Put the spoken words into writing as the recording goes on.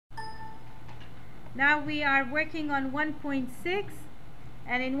Now we are working on 1.6,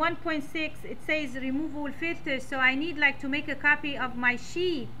 and in 1.6 it says remove all filters, so I need like to make a copy of my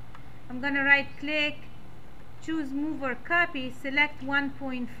sheet. I'm gonna right click, choose move or copy, select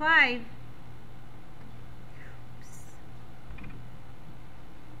 1.5.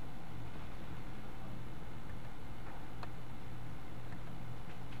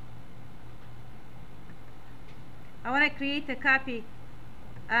 I want to create a copy.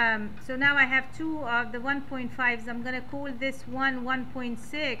 So now I have two of the 1.5s. I'm going to call this one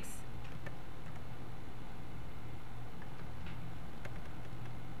 1.6.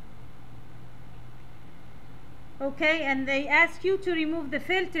 Okay, and they ask you to remove the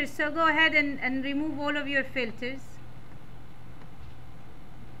filters, so go ahead and remove all of your filters.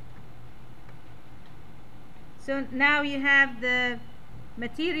 So now you have the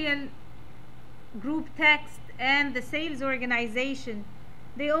material group text and the sales organization.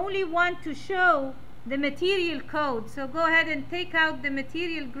 They only want to show the material code, so go ahead and take out the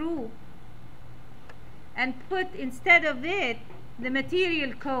material group and put instead of it the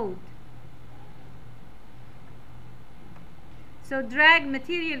material code. So drag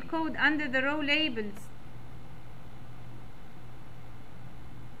material code under the row labels.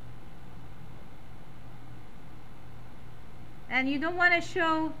 And you don't want to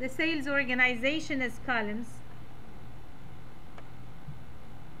show the sales organization as columns.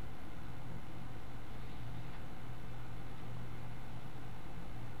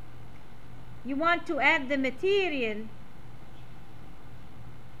 You want to add the material.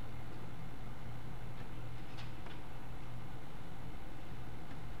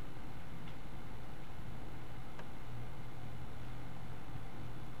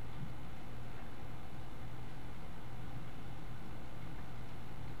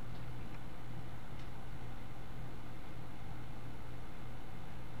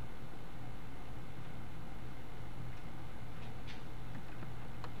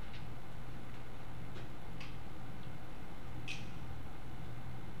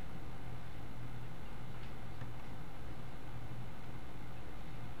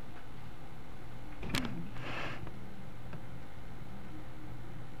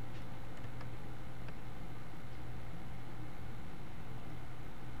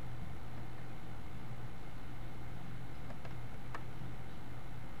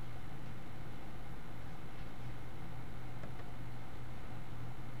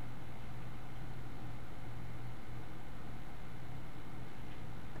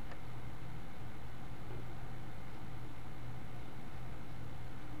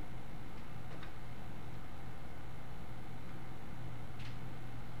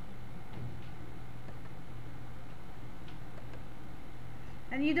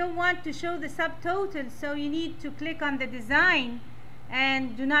 And you don't want to show the subtotals, so you need to click on the design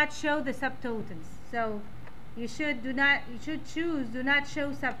and do not show the subtotals. So you should choose do not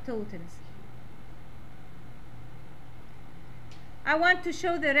show subtotals. I want to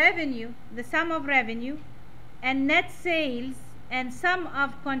show the revenue, the sum of revenue and net sales and sum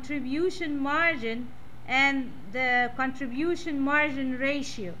of contribution margin and the contribution margin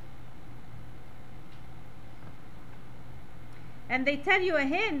ratio. And they tell you a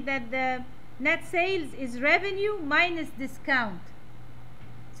hint that the net sales is revenue minus discount.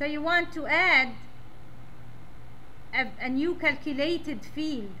 So you want to add a new calculated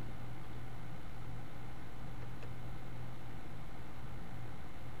field.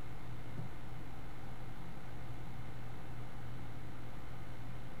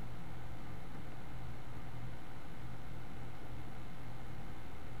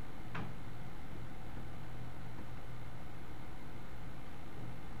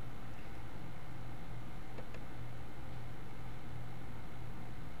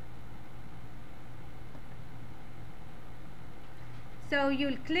 So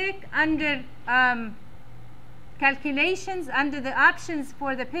you'll click under calculations under the options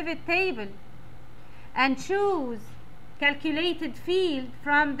for the pivot table and choose calculated field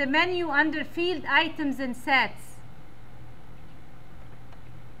from the menu under field items and sets.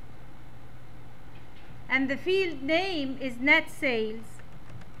 And the field name is net sales.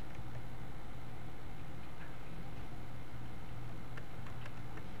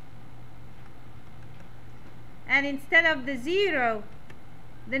 And instead of the 0,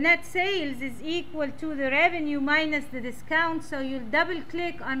 the net sales is equal to the revenue minus the discount, so you'll double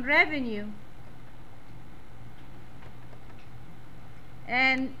click on revenue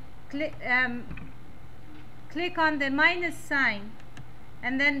and click on the minus sign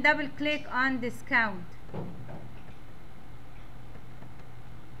and then double click on discount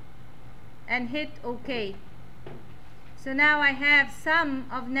and hit OK. So now I have sum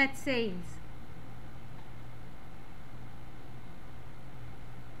of net sales.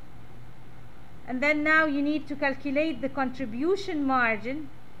 And then now you need to calculate the contribution margin.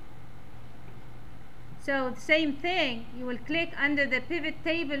 So same thing, you will click under the pivot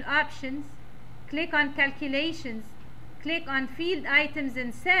table options, click on calculations, click on field items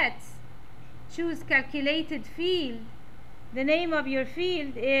and sets, choose calculated field. The name of your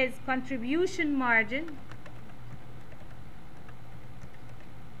field is contribution margin.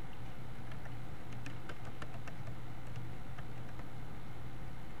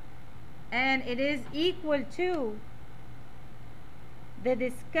 And it is equal to the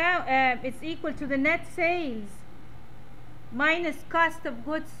discount, it's equal to the net sales minus cost of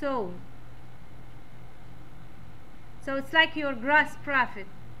goods sold. So it's like your gross profit.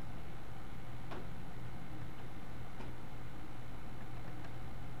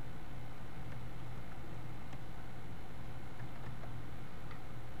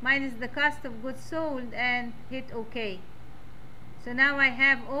 Minus the cost of goods sold, and hit OK. So now I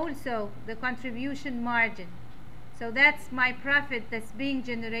have also the contribution margin. So that's my profit that's being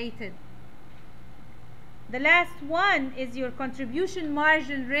generated. The last one is your contribution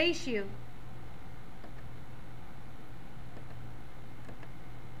margin ratio.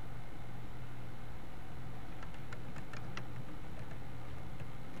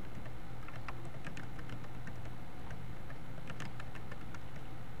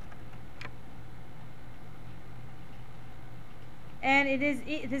 And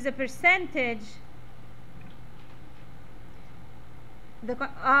it is a percentage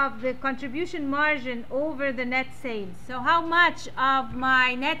of the contribution margin over the net sales. So how much of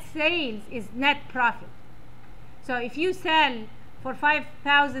my net sales is net profit? So if you sell for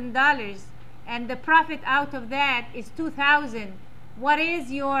 $5,000 and the profit out of that is $2,000, what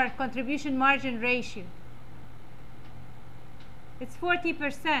is your contribution margin ratio? It's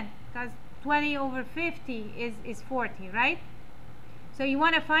 40%, because 20 over 50 is 40, right? So you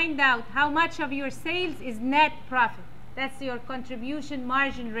want to find out how much of your sales is net profit. That's your contribution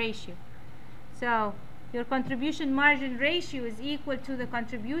margin ratio. So your contribution margin ratio is equal to the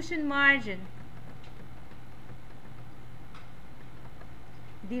contribution margin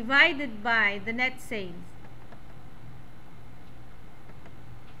divided by the net sales.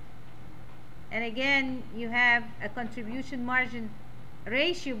 And again, you have a contribution margin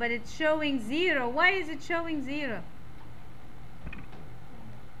ratio, but it's showing 0. Why is it showing 0?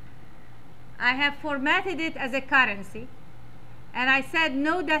 I have formatted it as a currency, and I said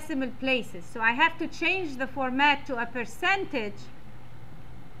no decimal places. So I have to change the format to a percentage.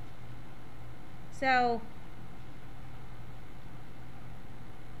 So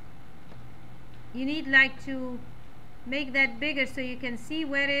you need like to make that bigger so you can see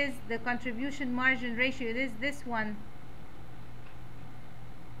where is the contribution margin ratio. It is this one.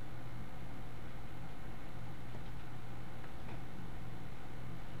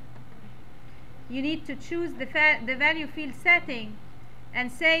 You need to choose the value field setting and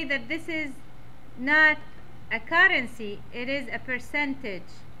say that this is not a currency, it is a percentage.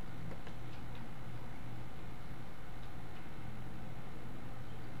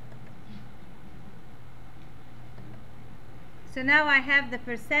 So now I have the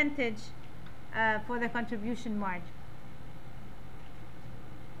percentage for the contribution margin.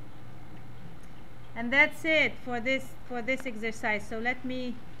 And that's it for this exercise. So let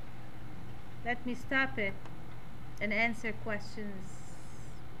me stop it and answer questions.